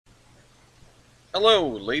Hello,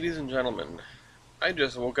 ladies and gentlemen. I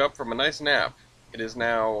just woke up from a nice nap. It is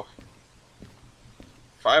now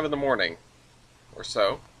 5 in the morning, or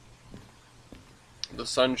so. The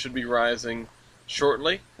sun should be rising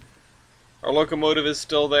shortly. Our locomotive is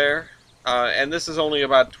still there, and this is only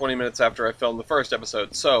about 20 minutes after I filmed the first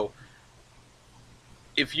episode, so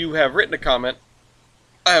if you have written a comment,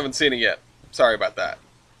 I haven't seen it yet. Sorry about that.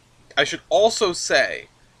 I should also say,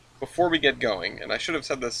 before we get going, and I should have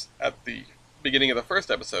said this at the beginning of the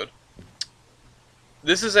first episode,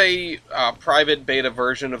 this is a private beta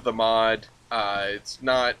version of the mod.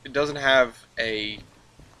 It doesn't have a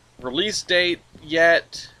release date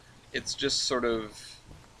yet. It's just sort of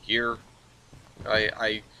here.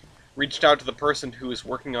 I reached out to the person who is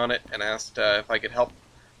working on it and asked if I could help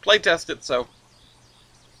playtest it, so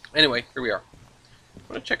anyway, here we are. I'm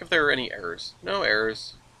going to check if there are any errors. No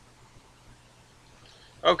errors.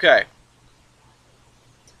 Okay.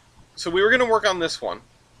 So we were going to work on this one,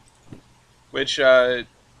 which, well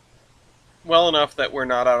enough that we're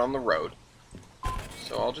not out on the road.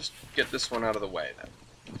 So I'll just get this one out of the way then.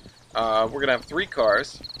 We're going to have 3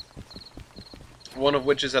 cars, one of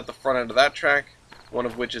which is at the front end of that track, one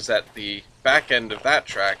of which is at the back end of that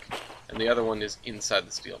track, and the other one is inside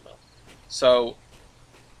the steel mill. So,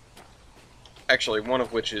 actually, one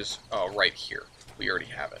of which is right here. We already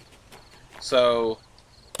have it. So,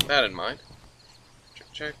 with that in mind,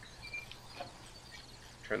 check.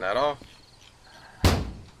 Turn that off.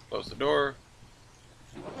 Close the door.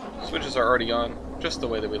 Switches are already on, just the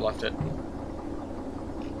way that we left it.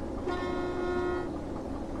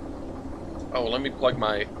 Oh, let me plug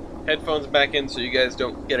my headphones back in so you guys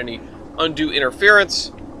don't get any undue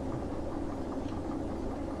interference.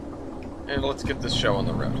 And let's get this show on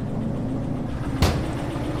the road.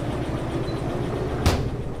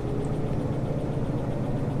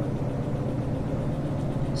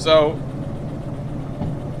 So,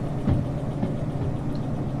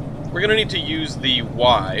 we're going to need to use the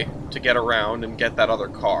Y to get around and get that other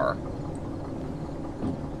car.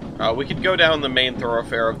 We could go down the main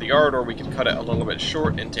thoroughfare of the yard, or we could cut it a little bit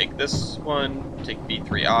short and take this one, take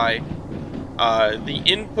B3I. The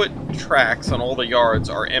input tracks on all the yards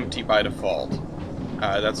are empty by default.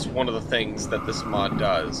 That's one of the things that this mod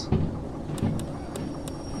does.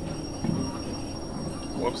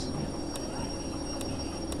 Whoops.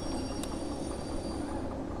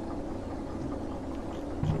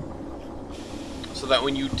 So that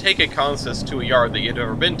when you take a consist to a yard that you've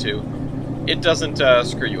never been to, it doesn't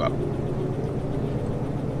screw you up.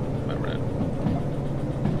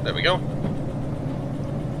 There we go.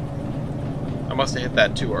 I must have hit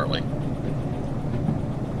that too early.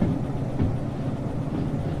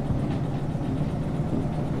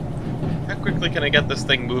 How quickly can I get this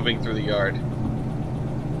thing moving through the yard?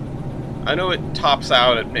 I know it tops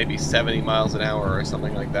out at maybe 70 miles an hour or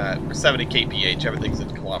something like that, or 70 kph, everything's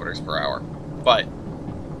in kilometers per hour. But,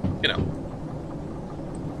 you know,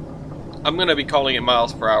 I'm going to be calling it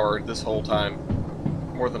miles per hour this whole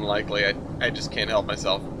time, more than likely. I just can't help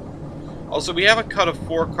myself. Also, we have a cut of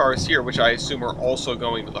 4 cars here, which I assume are also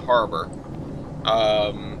going to the harbor.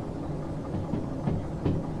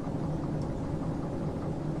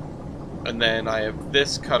 And then I have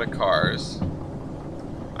this cut of cars.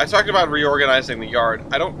 I talked about reorganizing the yard.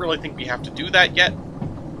 I don't really think we have to do that yet,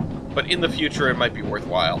 but in the future it might be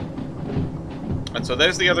worthwhile. And so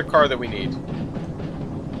there's the other car that we need.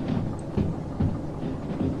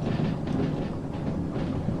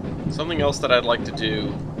 Something else that I'd like to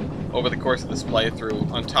do over the course of this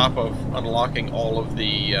playthrough, on top of unlocking all of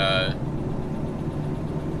the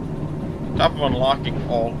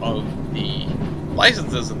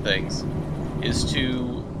licenses and things, is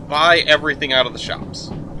to buy everything out of the shops.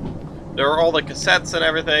 There are all the cassettes and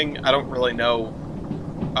everything. I don't really know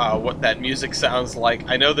what that music sounds like.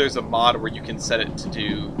 I know there's a mod where you can set it to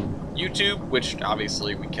do YouTube, which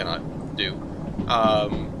obviously we cannot do.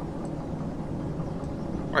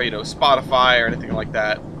 Or, you know, Spotify or anything like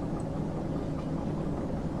that.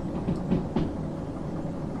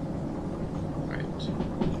 Right.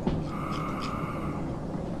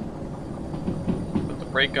 Put the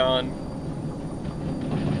brake on.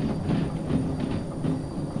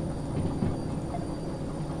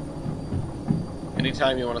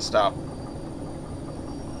 Anytime you want to stop.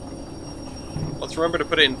 Let's remember to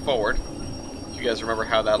put it in forward. If you guys remember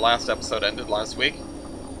how that last episode ended last week.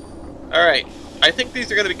 Alright. I think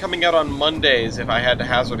these are going to be coming out on Mondays, if I had to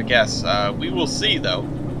hazard a guess. We will see, though.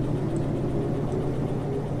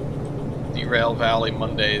 Derail Valley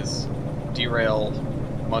Mondays. Derail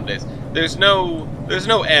Mondays. There's no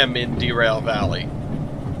M in Derail Valley.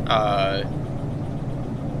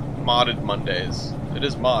 Modded Mondays. It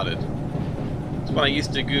is modded. when I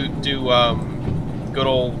used to do good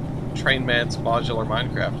old Train Man's modular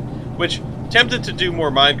Minecraft, which tempted to do more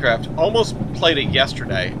Minecraft. Almost played it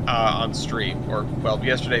yesterday on stream, or well,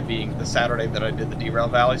 yesterday being the Saturday that I did the Derail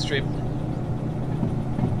Valley stream.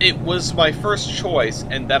 It was my first choice,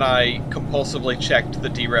 and then I compulsively checked the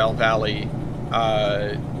Derail Valley,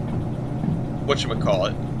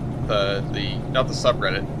 whatchamacallit, the not the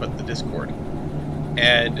subreddit, but the Discord,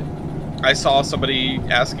 and I saw somebody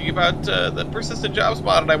asking about the persistent jobs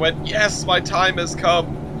mod, and I went, yes, my time has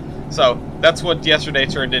come. So that's what yesterday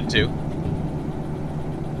turned into.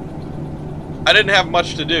 I didn't have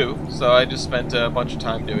much to do, so I just spent a bunch of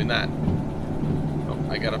time doing that. Oh,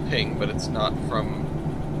 I got a ping, but it's not from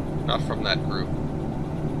that group.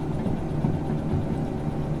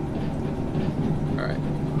 All right,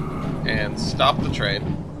 and stop the train.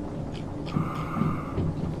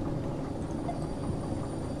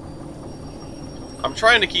 I'm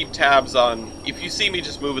trying to keep tabs on, if you see me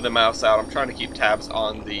just moving the mouse out, I'm trying to keep tabs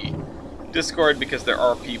on the Discord because there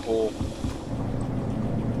are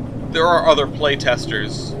other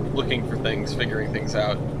playtesters looking for things, figuring things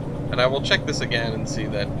out. And I will check this again and see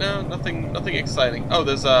that, no, nothing exciting. Oh,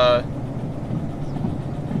 there's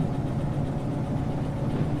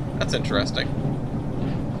that's interesting.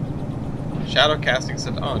 Shadow casting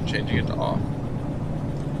set on, changing it to off.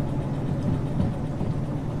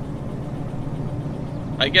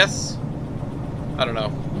 I guess, I don't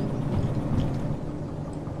know.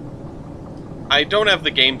 I don't have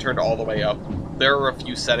the game turned all the way up. There are a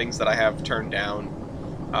few settings that I have turned down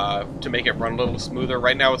to make it run a little smoother.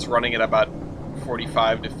 Right now it's running at about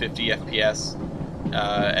 45 to 50 FPS.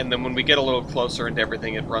 And then when we get a little closer into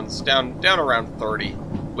everything, it runs down around 30,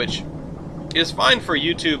 which is fine for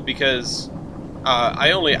YouTube because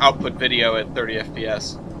I only output video at 30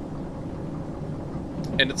 FPS.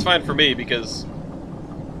 And it's fine for me because,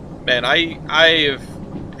 man, I have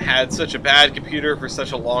had such a bad computer for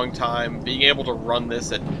such a long time. Being able to run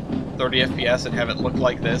this at 30 FPS and have it look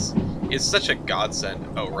like this is such a godsend.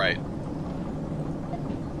 Oh, right.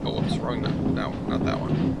 Oh, whoops, wrong. No, not that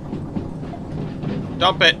one.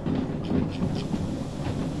 Dump it!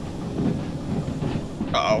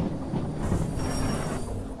 Uh-oh.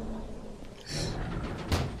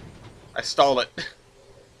 I stalled it.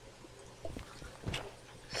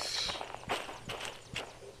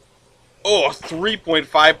 Oh,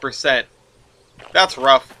 3.5%. That's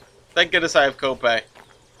rough. Thank goodness I have copay.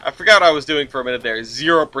 I forgot what I was doing for a minute there.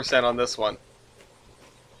 0% on this one.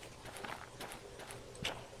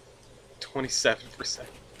 27%.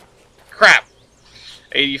 Crap!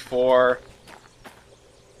 84.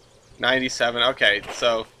 97. Okay,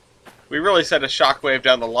 so we really set a shockwave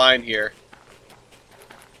down the line here.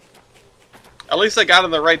 At least I got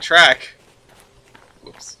on the right track.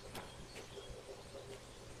 Whoops.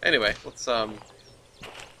 Anyway, let's, I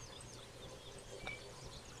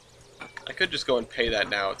could just go and pay that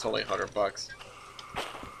now. It's only $100.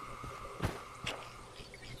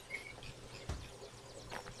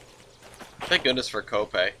 Thank goodness for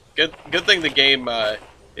copay. Good thing the game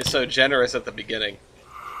is so generous at the beginning.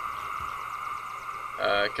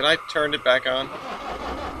 Can I turn it back on?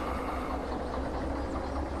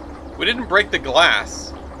 We didn't break the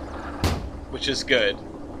glass, which is good.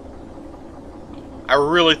 I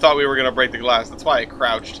really thought we were going to break the glass. That's why I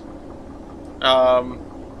crouched.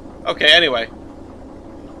 Okay, anyway.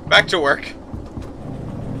 Back to work.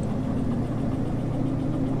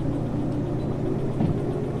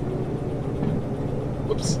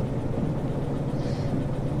 Whoops.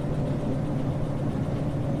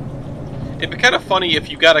 It'd be kind of funny if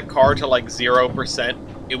you got a car to like 0%,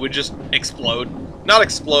 it would just explode. Not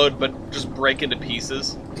explode, but just break into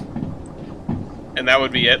pieces. And that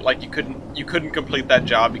would be it. Like you couldn't complete that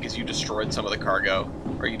job because you destroyed some of the cargo.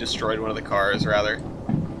 Or you destroyed one of the cars, rather.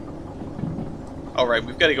 Alright,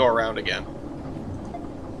 we've got to go around again.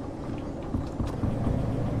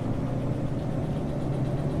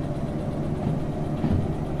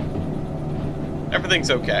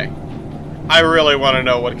 Everything's okay. I really want to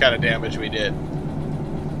know what kind of damage we did.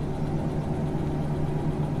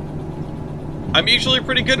 I'm usually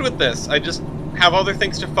pretty good with this. I just have other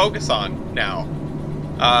things to focus on now.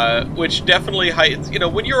 Which definitely heights, you know,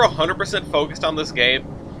 when you're 100% focused on this game,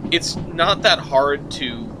 it's not that hard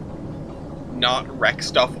to not wreck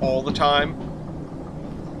stuff all the time.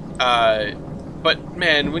 But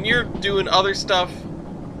man, when you're doing other stuff,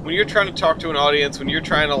 when you're trying to talk to an audience, when you're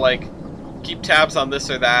trying to like keep tabs on this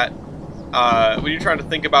or that, when you're trying to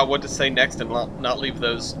think about what to say next and not leave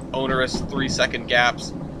those onerous 3-second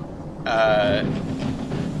gaps,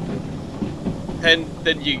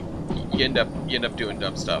 then you end up doing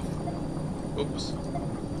dumb stuff. Oops,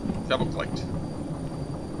 double clicked.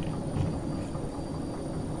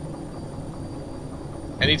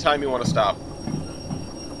 Anytime you want to stop.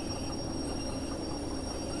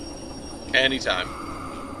 Anytime.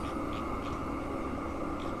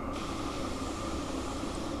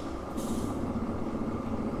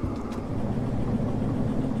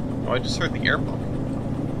 Oh, I just heard the air pump.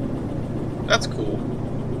 That's cool.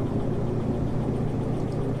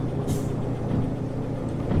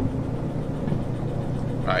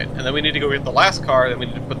 Alright, and then we need to go get the last car, then we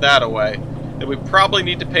need to put that away. Then we probably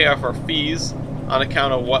need to pay off our fees on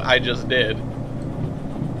account of what I just did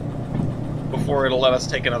before it'll let us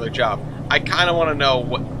take another job. I kind of want to know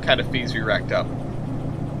what kind of fees we racked up.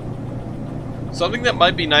 Something that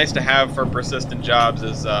might be nice to have for persistent jobs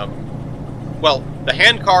is, well, the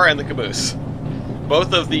hand car and the caboose.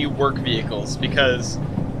 Both of the work vehicles, because,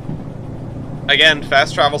 again,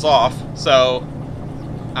 fast travel's off, so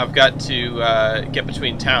I've got to get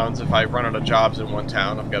between towns. If I run out of jobs in one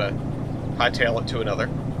town, I've got to hightail it to another.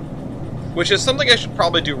 Which is something I should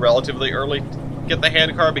probably do relatively early, get the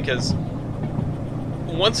hand car, because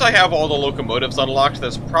once I have all the locomotives unlocked,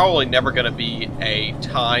 there's probably never going to be a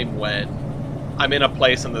time when I'm in a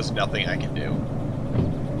place and there's nothing I can do.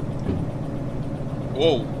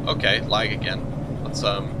 Whoa, okay, lag again. Let's,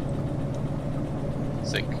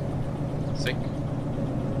 sync.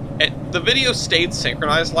 The video stayed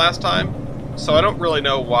synchronized last time, so I don't really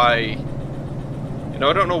know why. You know,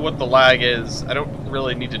 I don't know what the lag is. I don't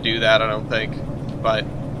really need to do that, I don't think. But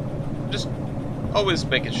just always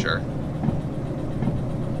making sure.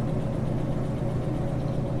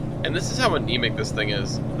 And this is how anemic this thing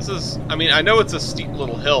is. This is, I mean, I know it's a steep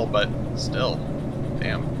little hill, but still.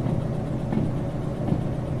 Damn.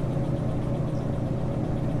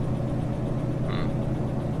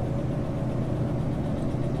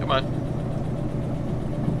 Come on.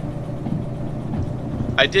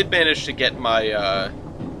 I did manage to get my,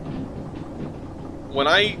 when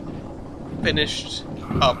I finished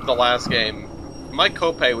up the last game, my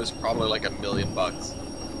copay was probably like $1 million.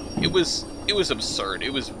 It was absurd.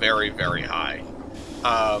 It was very, very high.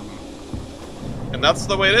 And that's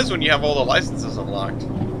the way it is when you have all the licenses unlocked.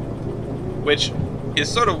 Which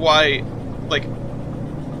is sort of why, like,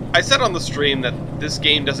 I said on the stream that this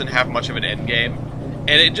game doesn't have much of an end game,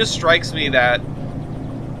 and it just strikes me that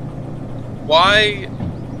why,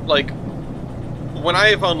 like, when I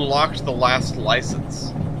have unlocked the last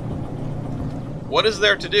license, what is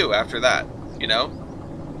there to do after that, you know?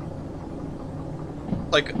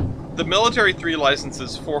 Like, the Military 3 license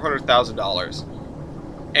is $400,000,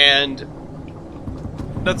 and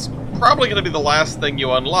that's probably going to be the last thing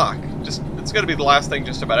you unlock. It's going to be the last thing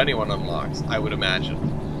just about anyone unlocks, I would imagine.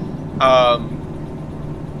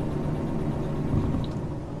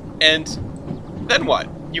 And then what?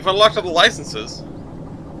 You've unlocked all the licenses.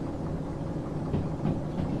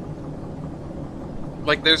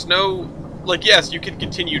 Like, there's no... Like, yes, you can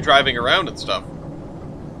continue driving around and stuff.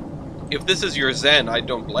 If this is your zen, I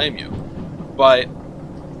don't blame you. But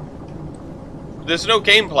there's no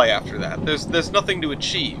gameplay after that. There's nothing to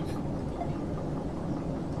achieve.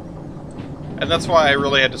 And that's why I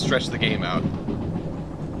really had to stretch the game out.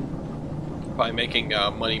 By making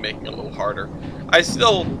money making it a little harder. I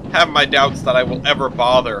still have my doubts that I will ever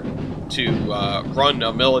bother to run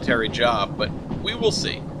a military job, but we will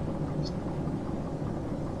see.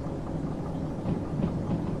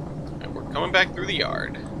 And we're coming back through the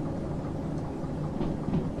yard.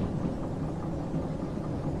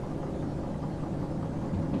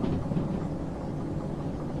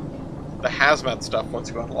 The hazmat stuff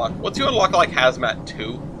once you unlock. Once you unlock like hazmat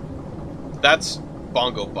 2, that's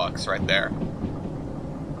bongo bucks right there.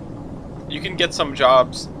 You can get some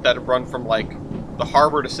jobs that run from like the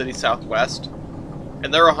harbor to City Southwest,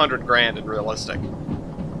 and they're 100 grand in realistic.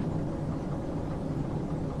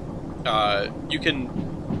 You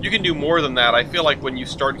can do more than that. I feel like when you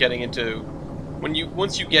start getting into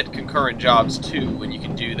once you get concurrent jobs too, when you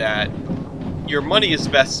can do that, your money is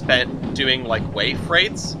best spent doing like way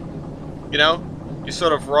freights. You know, you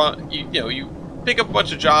sort of run. You know, you pick up a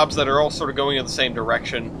bunch of jobs that are all sort of going in the same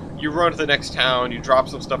direction. You run to the next town, you drop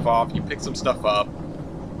some stuff off, you pick some stuff up.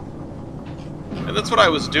 And that's what I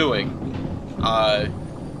was doing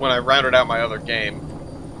when I rounded out my other game.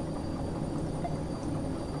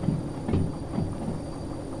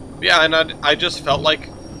 Yeah, and I just felt like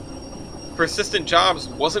persistent jobs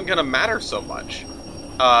wasn't going to matter so much.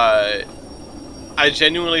 I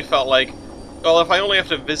genuinely felt like, well, if I only have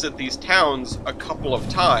to visit these towns a couple of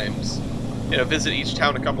times, you know, visit each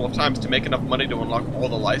town a couple of times to make enough money to unlock all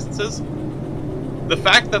the licenses, the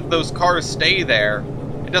fact that those cars stay there,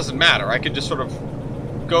 it doesn't matter. I could just sort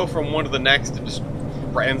of go from one to the next and just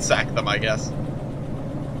ransack them, I guess.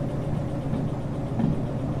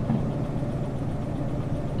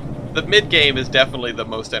 the mid-game is definitely the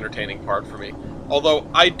most entertaining part for me. Although,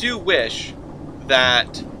 I do wish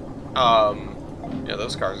that, yeah,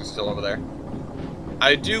 those cars are still over there.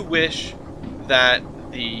 I do wish that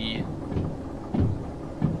the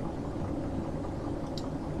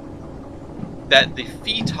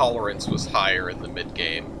fee tolerance was higher in the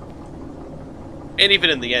mid-game. And even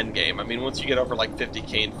in the end game. I mean, once you get over like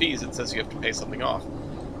 50k in fees, it says you have to pay something off.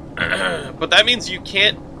 But that means you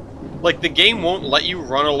can't... Like, the game won't let you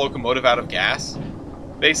run a locomotive out of gas,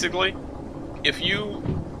 basically. If you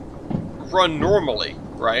run normally,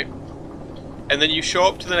 right? And then you show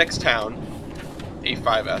up to the next town.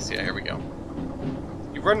 A5S, yeah, here we go.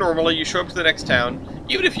 You run normally, you show up to the next town.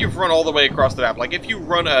 Even if you've run all the way across the map, like if you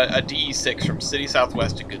run a DE6 from City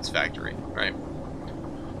Southwest to Goods Factory, right?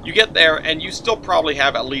 You get there, and you still probably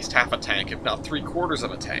have at least half a tank, if not 3/4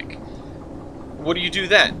 of a tank. What do you do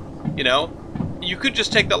then? You know? You could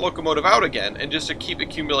just take that locomotive out again, and just to keep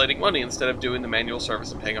accumulating money instead of doing the manual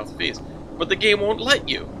service and paying off the fees. But the game won't let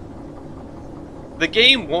you. The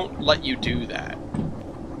game won't let you do that.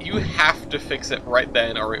 You have to fix it right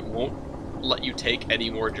then, or it won't let you take any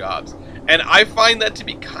more jobs. And I find that to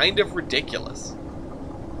be kind of ridiculous.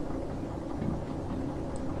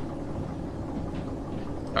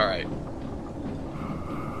 Alright.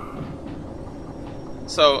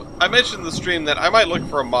 So, I mentioned in the stream that I might look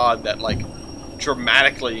for a mod that, like,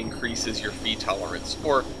 dramatically increases your fee tolerance.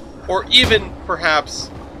 Or even, perhaps,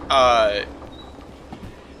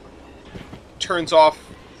 turns off,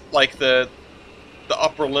 like, the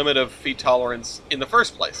upper limit of fee tolerance in the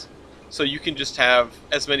first place. So you can just have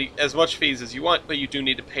as much fees as you want, but you do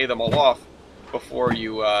need to pay them all off before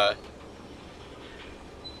you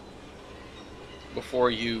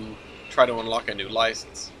try to unlock a new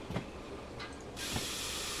license.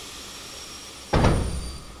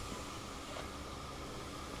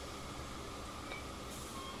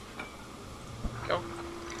 Go.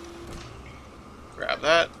 Grab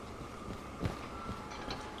that.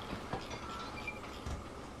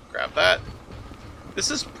 Grab that. This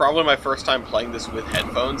is probably my first time playing this with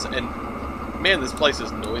headphones, and man, this place is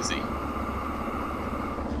noisy.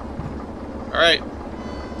 Alright.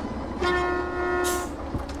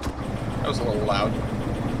 That was a little loud.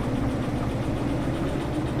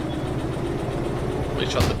 Let me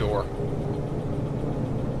shut the door.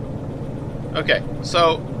 Okay,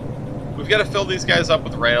 so we've got to fill these guys up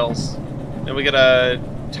with rails, and we got to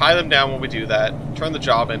tie them down when we do that, turn the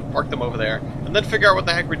job in, park them over there, and then figure out what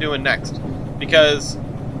the heck we're doing next. Because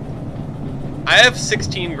I have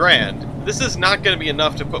 16 grand. This is not going to be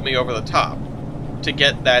enough to put me over the top to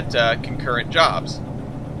get that concurrent jobs.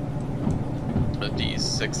 The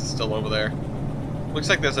D6 is still over there. Looks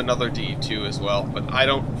like there's another D2 as well, but I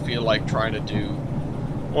don't feel like trying to do...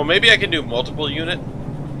 Well, maybe I can do multiple unit.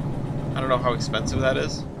 I don't know how expensive that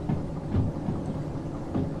is.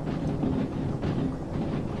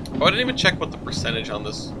 Oh, I didn't even check what the percentage on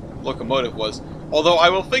this locomotive was. Although I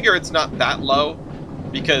will figure it's not that low,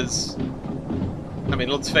 because, I mean,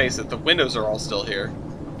 let's face it, the windows are all still here.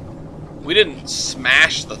 We didn't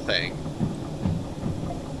smash the thing.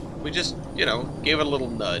 We just, you know, gave it a little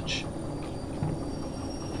nudge.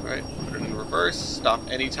 Alright, put it in reverse, stop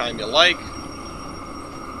anytime you like.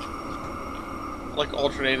 I like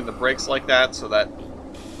alternating the brakes like that, so that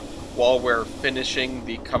while we're finishing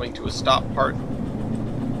the coming to a stop part,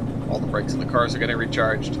 all the brakes in the cars are getting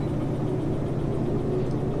recharged.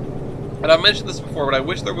 And I've mentioned this before, but I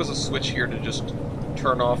wish there was a switch here to just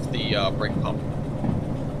turn off the brake pump,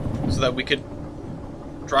 so that we could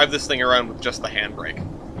drive this thing around with just the handbrake,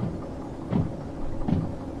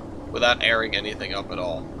 without airing anything up at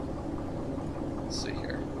all. Let's see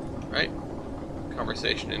here. Right?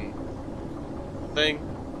 Conversation in thing.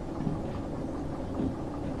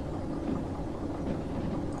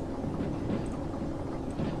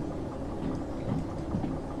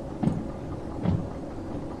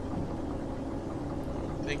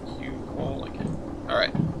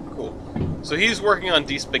 Alright, cool. So he's working on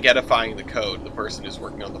de-spaghettifying the code, the person who's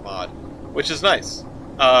working on the mod, which is nice,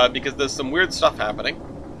 because there's some weird stuff happening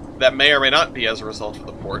that may or may not be as a result of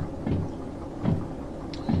the port.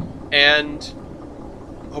 And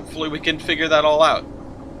hopefully we can figure that all out.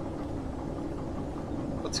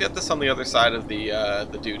 Let's get this on the other side of the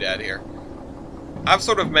doodad here. I've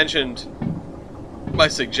sort of mentioned my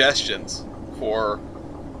suggestions for,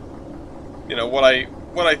 you know, what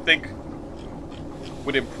I think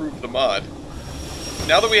would improve the mod.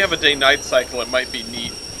 Now that we have a day-night cycle, it might be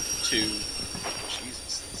neat to...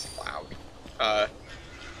 Jesus, it's loud.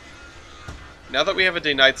 Now that we have a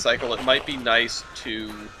day-night cycle, it might be nice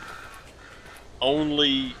to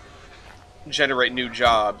only generate new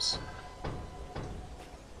jobs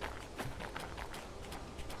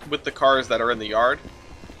with the cars that are in the yard.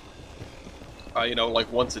 You know,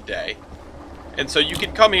 like once a day. And so you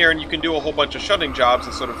can come here and you can do a whole bunch of shunting jobs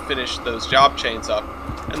and sort of finish those job chains up.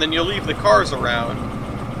 And then you leave the cars around,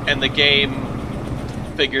 and the game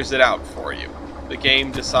figures it out for you. The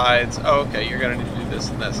game decides, oh, okay, you're going to need to do this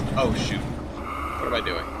and this. Oh, shoot. What am I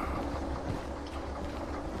doing?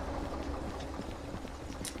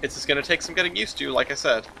 It's just going to take some getting used to, like I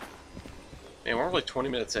said. Man, we're only 20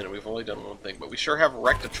 minutes in and we've only done one thing, but we sure have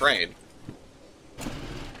wrecked a train.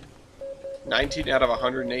 19 out of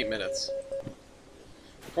 108 minutes.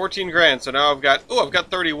 14 grand, so now I've got... Oh, I've got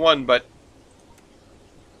 31, but...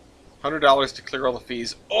 $100 to clear all the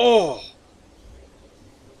fees. Oh!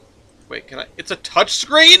 Wait, can I... It's a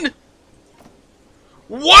touchscreen?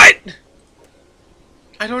 What?!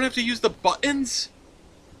 I don't have to use the buttons?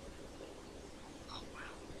 Oh, wow.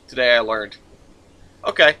 Today I learned.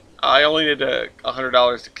 Okay, I only need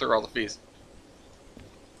 $100 to clear all the fees.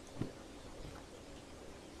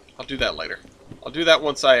 I'll do that later. I'll do that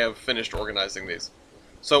once I have finished organizing these.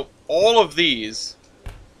 So, all of these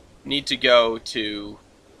need to go to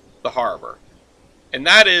the harbor. And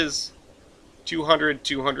that is 200,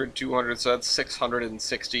 200, 200, so that's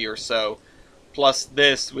 660 or so. Plus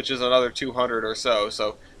this, which is another 200 or so.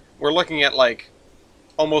 So, we're looking at like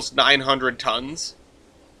almost 900 tons.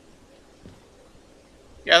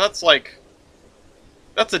 Yeah, that's like...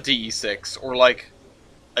 That's a DE6, or like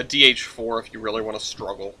a DH4 if you really want to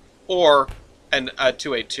struggle. Or a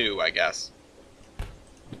 282, I guess.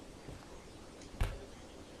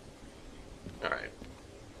 Alright.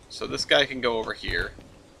 So this guy can go over here.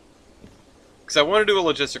 Because I want to do a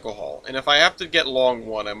logistical haul. And if I have to get long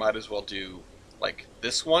one, I might as well do, like,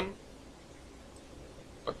 this one.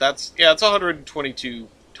 But that's, yeah, it's 122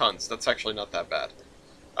 tons. That's actually not that bad.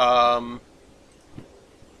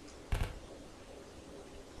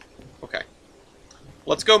 Okay.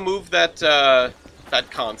 Let's go move that,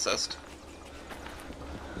 that consist.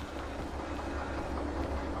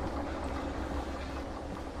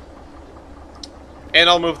 And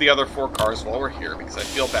I'll move the other 4 cars while we're here, because I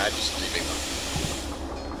feel bad just leaving them.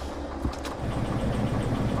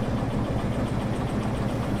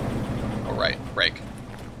 Alright, break.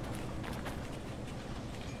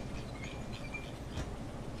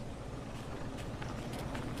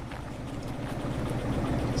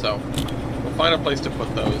 So, we'll find a place to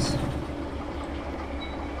put those.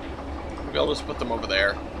 Maybe I'll just put them over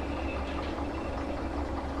there.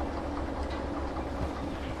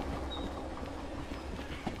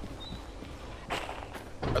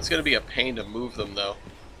 That's going to be a pain to move them, though.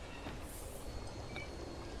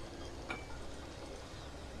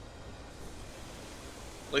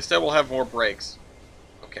 At least I will have more brakes.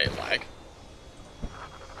 Okay, lag.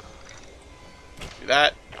 Do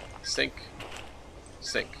that. Sink.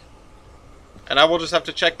 Sink. And I will just have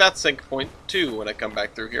to check that sink point, too, when I come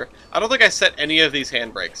back through here. I don't think I set any of these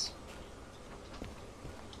handbrakes.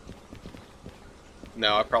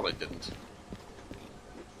 No, I probably didn't.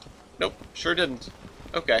 Nope, sure didn't.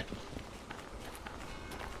 Okay.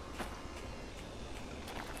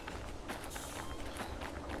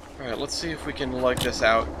 Alright, let's see if we can lug this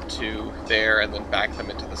out to there and then back them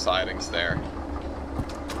into the sidings there.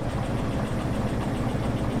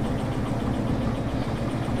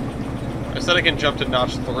 I said I can jump to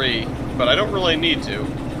notch 3, but I don't really need to.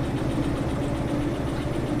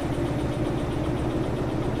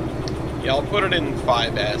 Yeah, I'll put it in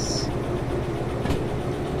 5S.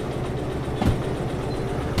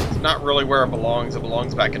 Not really where it belongs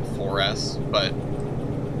back in 4S, but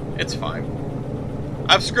it's fine.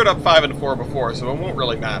 I've screwed up 5 and 4 before, so it won't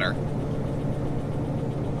really matter.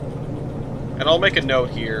 And I'll make a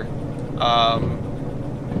note here.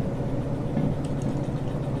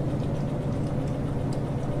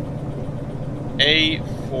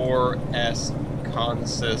 A4S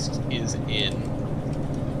consist is in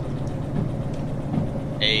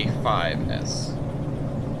A5S.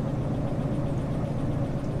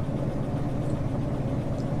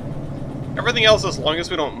 Everything else, as long as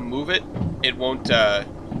we don't move it, it won't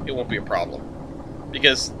be a problem,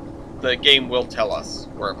 because the game will tell us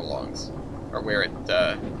where it belongs, or where it,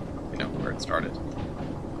 you know, where it started,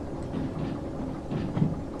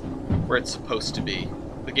 where it's supposed to be.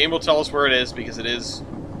 The game will tell us where it is because it is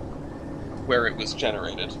where it was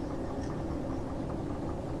generated.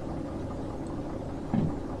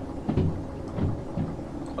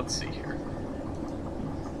 Let's see here.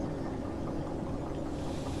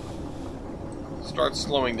 Start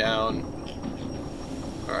slowing down.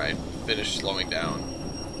 Alright, finish slowing down.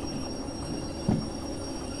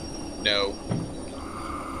 No.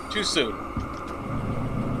 Too soon.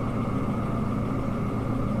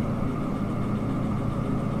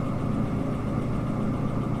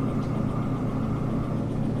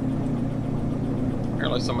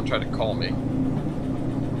 someone tried to call me.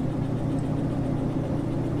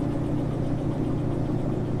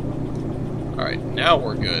 Alright, now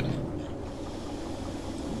we're good.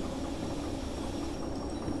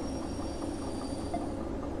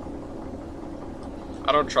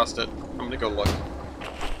 I don't trust it. I'm gonna go look.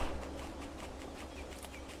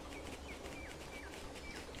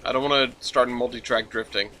 I don't want to start multi-track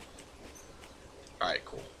drifting. Alright,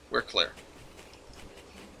 cool. We're clear.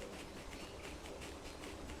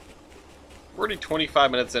 We're already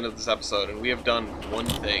 25 minutes into this episode, and we have done one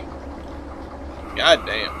thing. God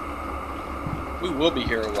damn. We will be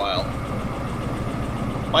here a while.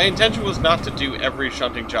 My intention was not to do every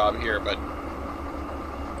shunting job here, but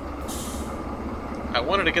I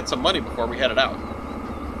wanted to get some money before we headed out.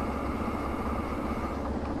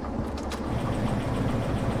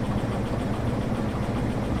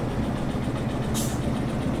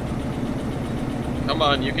 Come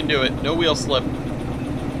on, you can do it. No wheel slip.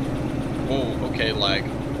 Oh, okay, lag.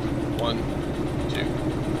 1, 2.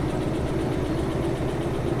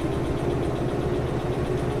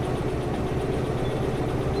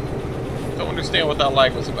 Don't understand what that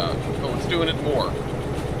lag was about. Oh, it's doing it more.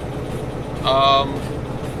 I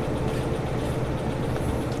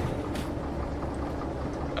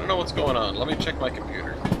don't know what's going on. Let me check my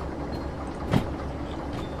computer.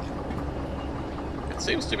 It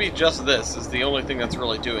seems to be just this is the only thing that's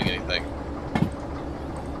really doing anything.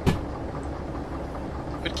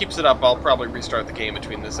 If it keeps it up, I'll probably restart the game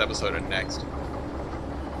between this episode and next.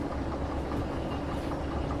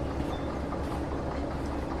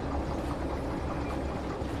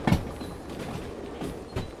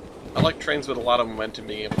 I like trains with a lot of momentum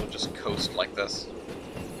being able to just coast like this.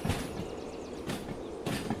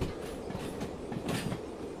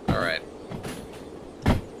 Alright.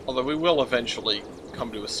 Although we will eventually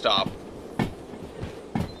come to a stop.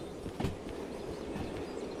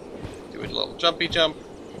 Do a little jumpy jump.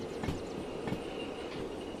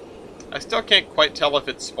 I still can't quite tell if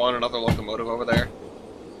it spawned another locomotive over there.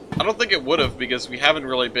 I don't think it would have, because we haven't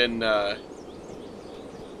really been,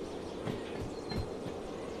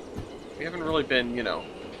 you know,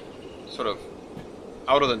 sort of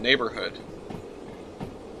out of the neighborhood.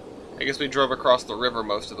 I guess we drove across the river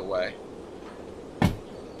most of the way.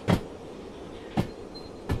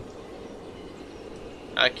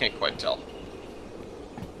 I can't quite tell.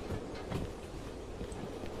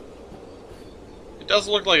 It does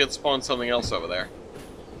look like it spawned something else over there.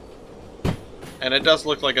 And it does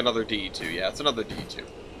look like another DE2. Yeah, it's another DE2.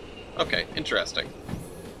 Okay, interesting.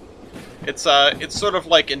 It's sort of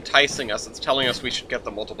like enticing us. It's telling us we should get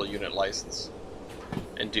the multiple unit license.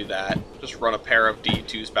 And do that. Just run a pair of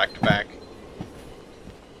DE2s back to back.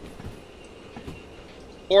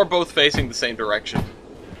 Or both facing the same direction.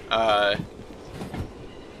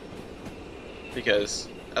 Because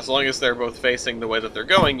as long as they're both facing the way that they're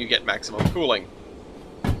going, you get maximum cooling.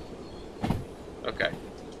 Okay.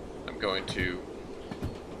 I'm going to...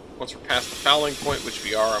 Once we're past the fouling point, which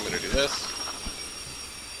we are, I'm going to do this.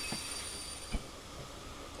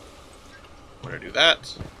 I'm going to do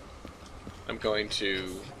that. I'm going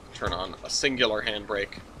to turn on a singular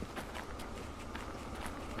handbrake.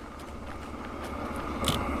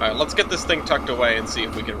 Alright, let's get this thing tucked away and see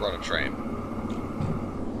if we can run a train.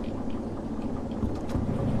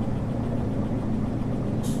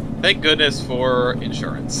 Thank goodness for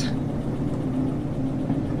insurance.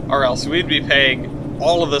 Or else we'd be paying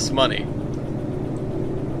all of this money.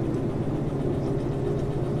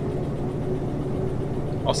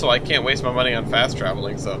 Also, I can't waste my money on fast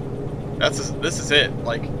traveling, so this is it.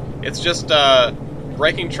 Like, it's just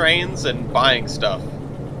breaking trains and buying stuff.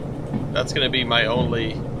 That's gonna be my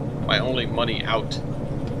only money out.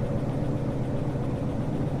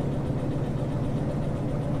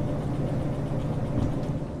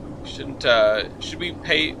 Should we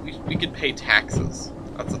pay? We could pay taxes.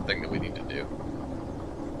 That's a thing that we need to do.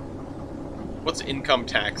 What's income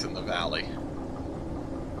tax in the valley?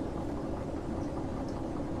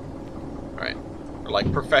 Alright. Or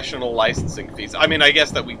like professional licensing fees. I mean, I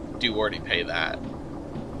guess that we do already pay that.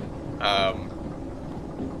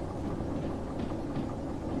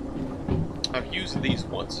 I've used these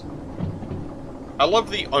once. I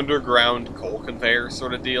love the underground coal conveyor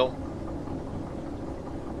sort of deal.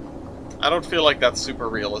 I don't feel like that's super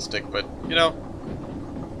realistic, but, you know,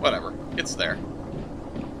 whatever. It's there.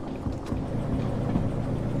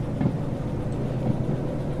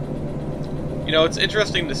 You know, it's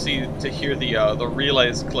interesting to hear the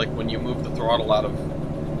relays click when you move the throttle out of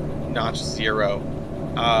notch 0.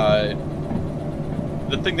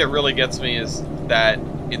 The thing that really gets me is that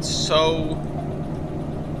it's so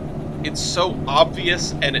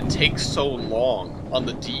obvious and it takes so long. on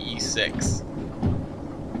the DE6.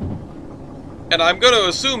 And I'm going to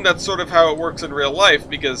assume that's sort of how it works in real life,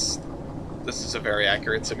 because this is a very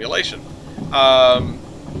accurate simulation,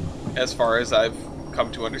 as far as I've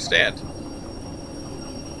come to understand.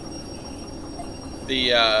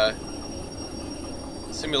 The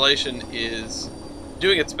simulation is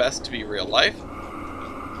doing its best to be real life,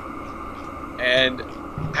 and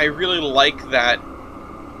I really like that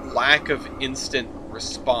lack of instant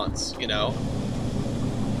response, you know?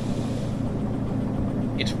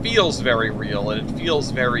 It feels very real, and it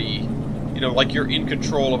feels very, you know, like you're in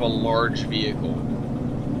control of a large vehicle.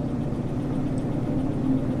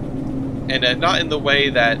 And not in the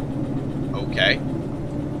way that, okay,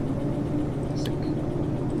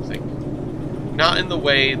 not in the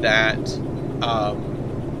way that,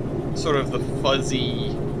 sort of the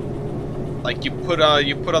fuzzy, like you put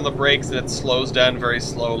on the brakes and it slows down very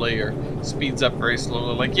slowly or speeds up very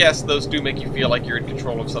slowly. Like, yes, those do make you feel like you're in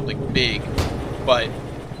control of something big, but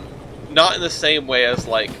not in the same way as,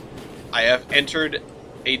 like, I have entered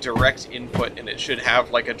a direct input and it should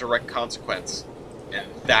have, like, a direct consequence, and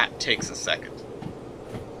that takes a second.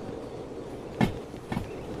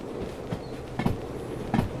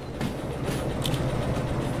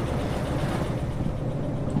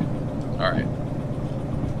 Alright.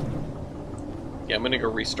 Yeah, I'm gonna go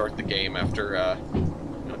restart the game after,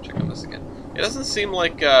 check on this again. It doesn't seem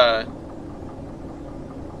like, it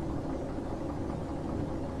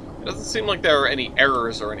doesn't seem like there are any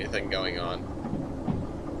errors or anything going on.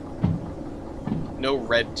 No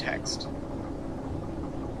red text.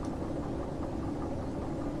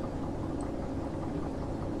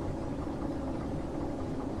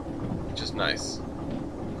 Which is nice.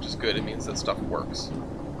 Which is good, it means that stuff works.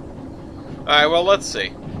 Alright, well, let's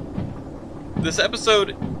see. This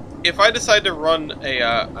episode, if I decide to run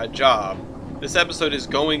a job, this episode is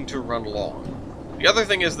going to run long. The other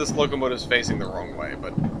thing is this locomotive's facing the wrong way,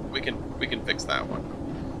 but we can fix that one.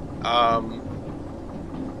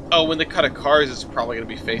 Oh, when they cut a cars, it's probably going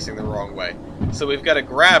to be facing the wrong way. So we've got to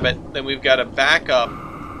grab it, then we've got to back up,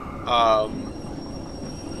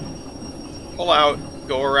 pull out,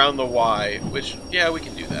 go around the Y, which, yeah, we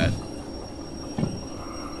can do that.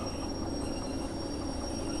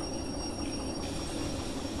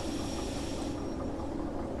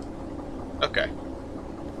 Okay.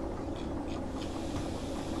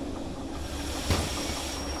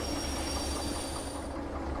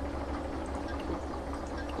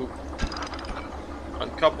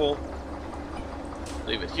 Uncouple.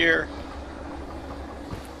 Leave it here.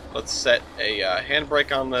 Let's set a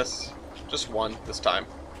handbrake on this. Just one this time.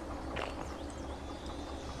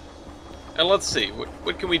 And let's see,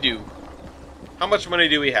 what can we do? How much money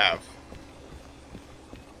do we have?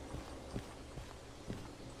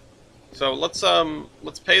 So let's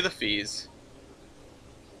pay the fees.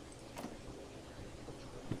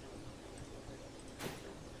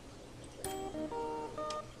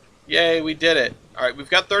 Yay, we did it. Alright, we've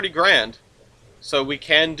got 30 grand. So we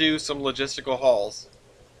can do some logistical hauls.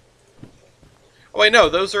 Oh wait, no,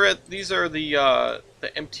 these are the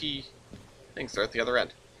empty things. They're at the other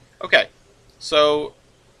end. Okay. So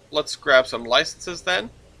let's grab some licenses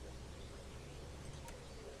then.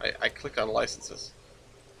 I clicked on licenses.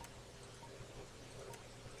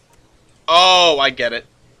 Oh, I get it.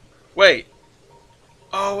 Wait.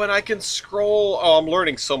 Oh, and I can scroll. Oh, I'm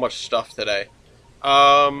learning so much stuff today.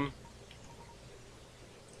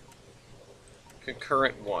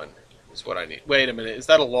 Concurrent 1 is what I need. Wait a minute. Is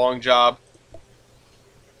that a long job?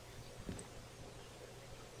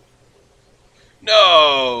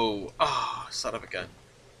 No! Oh, son of a gun.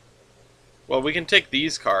 Well, we can take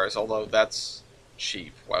these cars, although that's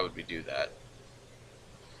cheap. Why would we do that?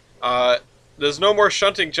 There's no more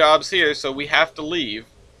shunting jobs here, so we have to leave.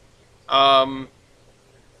 And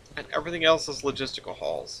everything else is logistical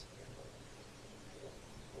hauls.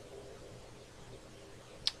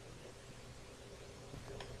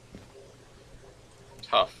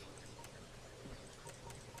 Tough.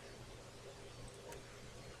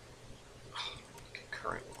 Oh,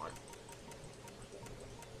 concurrent 1.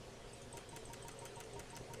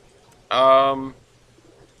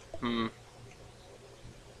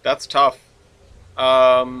 That's tough.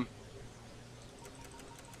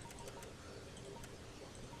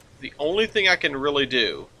 The only thing I can really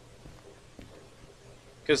do,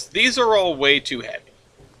 because these are all way too heavy.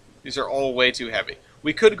 These are all way too heavy.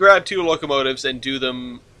 We could grab 2 locomotives and do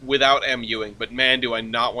them without MUing, but man, do I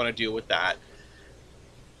not want to deal with that.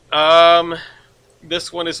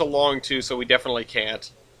 This one is a long 2, so we definitely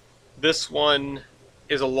can't. This one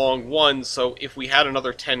is a long 1, so if we had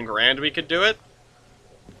another 10 grand, we could do it.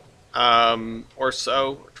 Or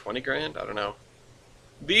so, or 20 grand, I don't know.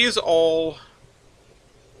 these all...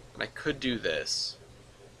 And I could do this.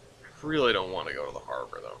 I really don't want to go to the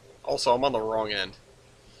harbor, though. Also, I'm on the wrong end.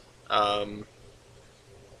 And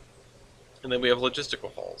then we have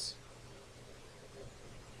logistical halls.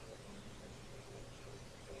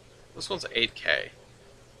 This one's 8K.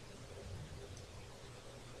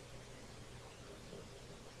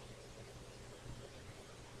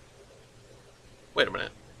 Wait a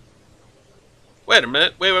minute. Wait a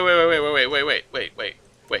minute. Wait.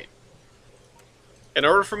 In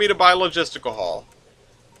order for me to buy logistical hall,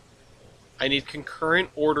 I need concurrent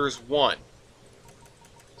orders 1.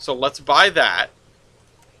 So let's buy that.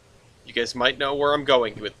 You guys might know where I'm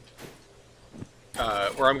going with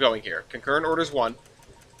here. Concurrent orders 1,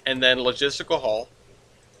 and then logistical hall,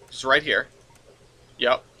 just right here.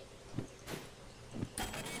 Yep.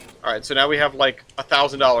 All right, so now we have like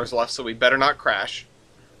 $1,000 left, so we better not crash.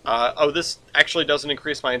 Oh, this actually doesn't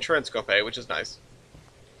increase my insurance copay, which is nice.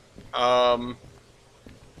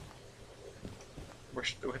 Where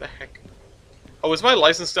the heck? Oh, is my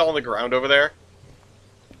license still on the ground over there?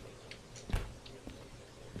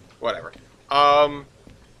 Whatever.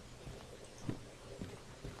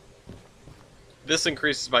 This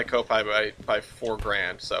increases my copay by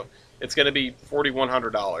 $4,000, so it's going to be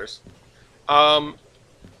 $4,100.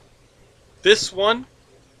 This one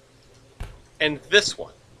and this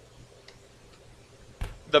one.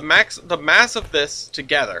 The mass of this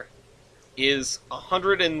together is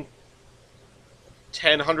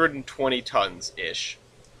 120 tons ish.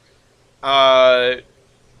 And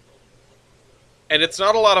it's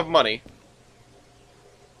not a lot of money,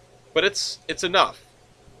 but it's enough.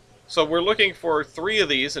 So we're looking for 3 of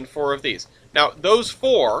these and 4 of these. Now, those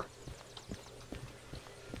 4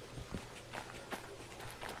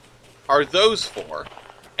 are those 4,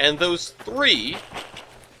 and those 3,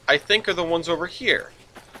 I think, are the ones over here.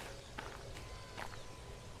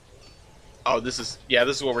 Oh, this is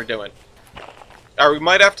what we're doing. We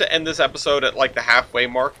might have to end this episode at, like, the halfway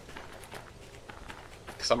mark.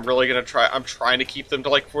 Because I'm really going to try... I'm trying to keep them to,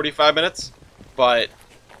 like, 45 minutes. But...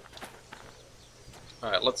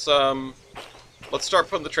 Alright, let's start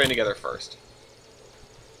putting the train together first.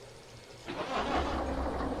 Alright.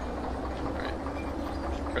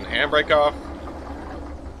 Turn the handbrake off.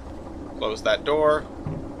 Close that door.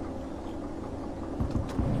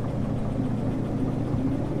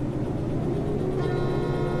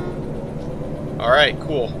 Alright,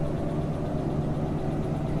 cool.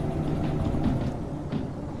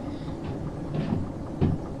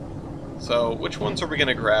 So, which ones are we going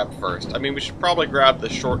to grab first? I mean, we should probably grab the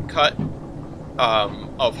shortcut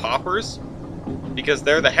of hoppers, because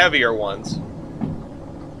they're the heavier ones.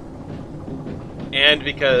 And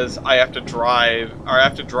because I have to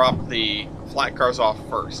drop the flat cars off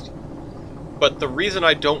first. But the reason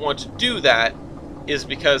I don't want to do that is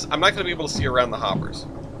because I'm not going to be able to see around the hoppers.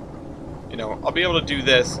 You know, I'll be able to do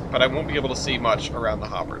this, but I won't be able to see much around the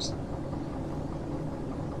hoppers.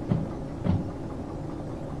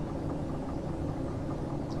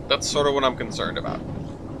 That's sort of what I'm concerned about.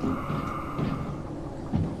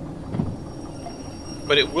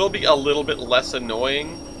 But it will be a little bit less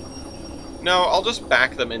annoying. No, I'll just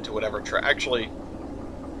back them into whatever track. Actually,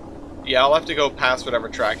 yeah, I'll have to go past whatever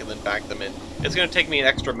track and then back them in. It's going to take me an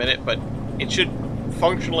extra minute, but it should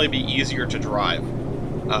functionally be easier to drive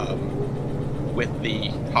with the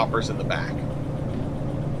hoppers in the back.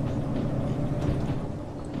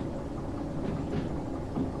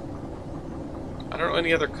 I don't know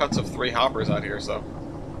any other cuts of 3 hoppers out here, so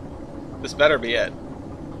this better be it.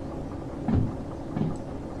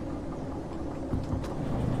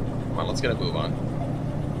 Come on, let's get a move on.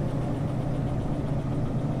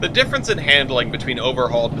 The difference in handling between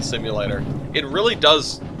Overhauled and the Simulator, it really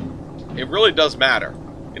does matter,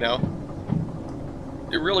 you know?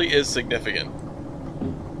 It really is significant.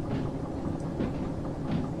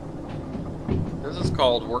 This is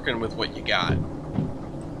called working with what you got.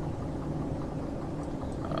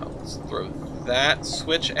 Let's throw that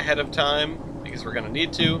switch ahead of time, because we're going to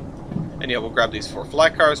need to. And yeah, we'll grab these 4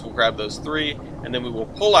 flat cars, we'll grab those 3, and then we will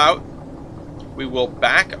pull out, we will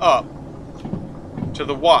back up to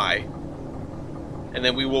the Y, and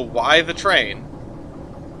then we will Y the train,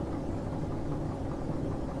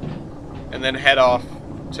 and then head off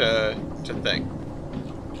to thing.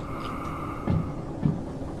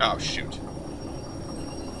 Oh, shoot.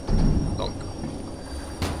 Don't go.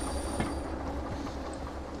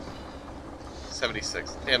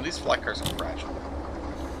 76. Damn, these flat cars are fragile.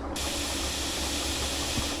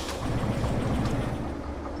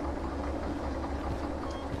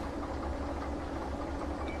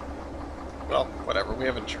 Well, whatever, we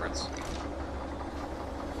have insurance.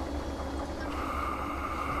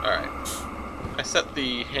 Alright. I set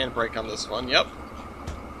the handbrake on this one, yep.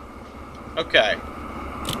 Okay.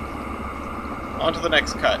 On to the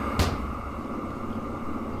next cut.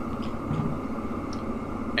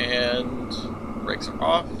 And brakes are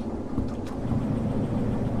off.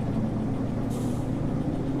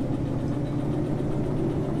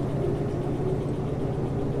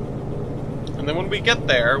 And then when we get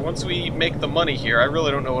there, once we make the money here, I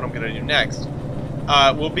really don't know what I'm going to do next.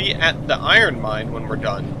 We'll be at the iron mine when we're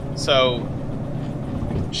done. So,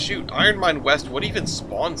 shoot, Iron Mine West, what even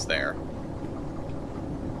spawns there?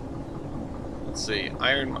 Let's see,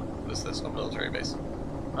 what is this? A military base.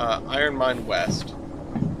 Iron Mine West.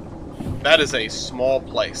 That is a small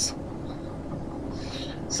place.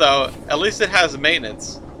 So, at least it has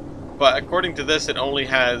maintenance. But according to this, it only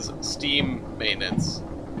has steam maintenance.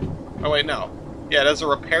 Oh wait, no. Yeah, it has a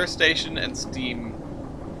repair station and steam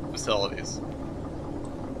facilities.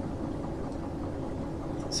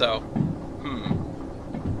 So,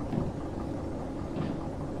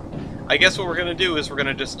 I guess what we're going to do is we're going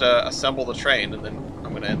to just assemble the train, and then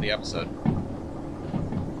I'm going to end the episode.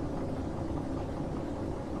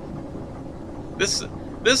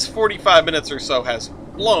 This 45 minutes or so has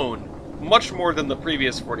flown much more than the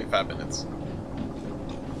previous 45 minutes.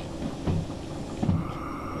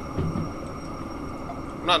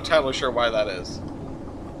 I'm not entirely sure why that is.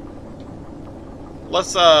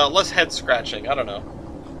 Less head scratching, I don't know.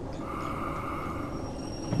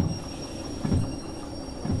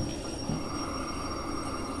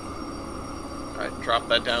 Alright, drop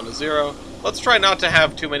that down to 0. Let's try not to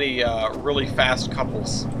have too many really fast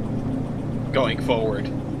couples going forward,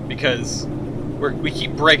 because we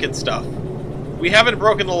keep breaking stuff. We haven't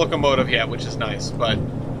broken the locomotive yet, which is nice, but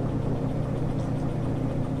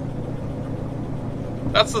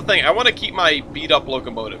that's the thing. I want to keep my beat-up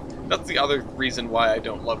locomotive. That's the other reason why I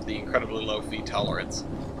don't love the incredibly low feed tolerance.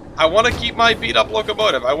 I want to keep my beat-up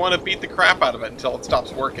locomotive. I want to beat the crap out of it until it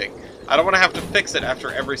stops working. I don't want to have to fix it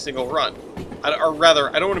after every single run. Or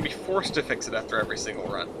rather, I don't want to be forced to fix it after every single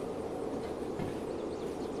run.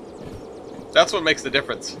 That's what makes the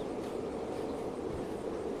difference.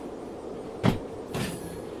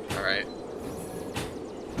 Alright.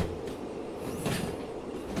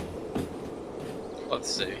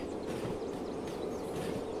 Let's see.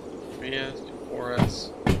 3S,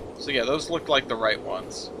 4S. So yeah, those look like the right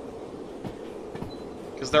ones.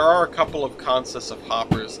 Because there are a couple of consists of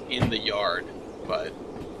hoppers in the yard, but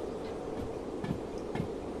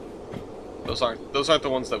those aren't the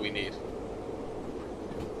ones that we need.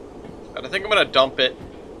 And I think I'm going to dump it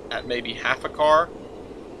at maybe half a car.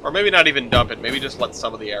 Or maybe not even dump it, maybe just let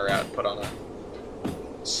some of the air out and put on a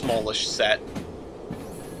smallish set.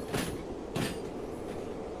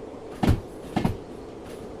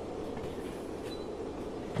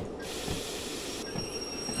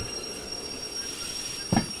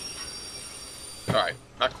 Alright,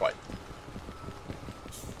 not quite.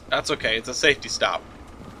 That's okay, it's a safety stop.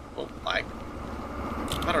 Oh, lag.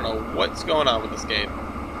 I don't know what's going on with this game.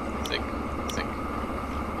 Sync.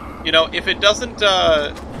 You know, if it doesn't,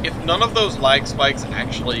 if none of those lag spikes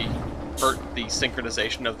actually hurt the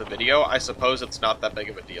synchronization of the video, I suppose it's not that big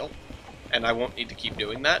of a deal. And I won't need to keep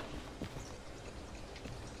doing that.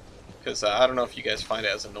 Because I don't know if you guys find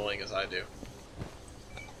it as annoying as I do.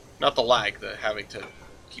 Not the lag, the having to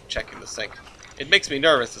keep checking the sync. It makes me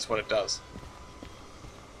nervous, is what it does.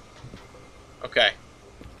 Okay.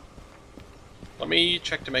 Let me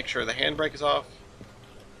check to make sure the handbrake is off.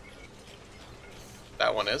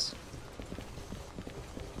 That one is.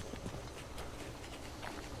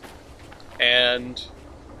 And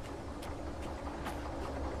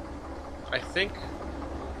I think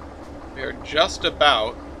we are just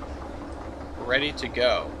about ready to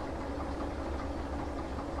go.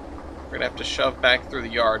 We're gonna have to shove back through the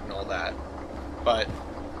yard and all that. But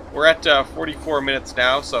we're at 44 minutes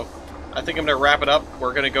now, so I think I'm gonna wrap it up.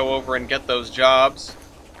 We're gonna go over and get those jobs.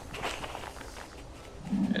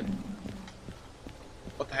 And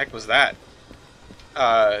what the heck was that?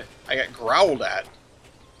 I got growled at.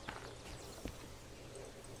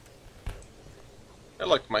 Hey,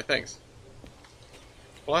 look, my things.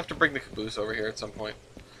 We'll have to bring the caboose over here at some point.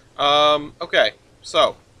 Okay,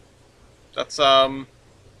 so that's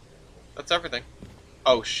everything.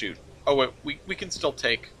 Oh shoot. Oh wait, we can still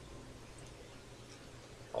take.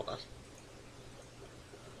 Hold on.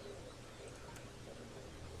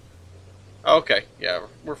 Okay, yeah,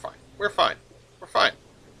 we're fine. We're fine. We're fine.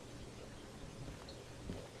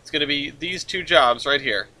 It's gonna be these two jobs right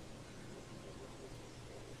here.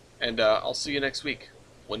 And I'll see you next week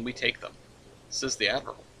when we take them. This is the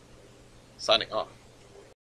Admiral, signing off.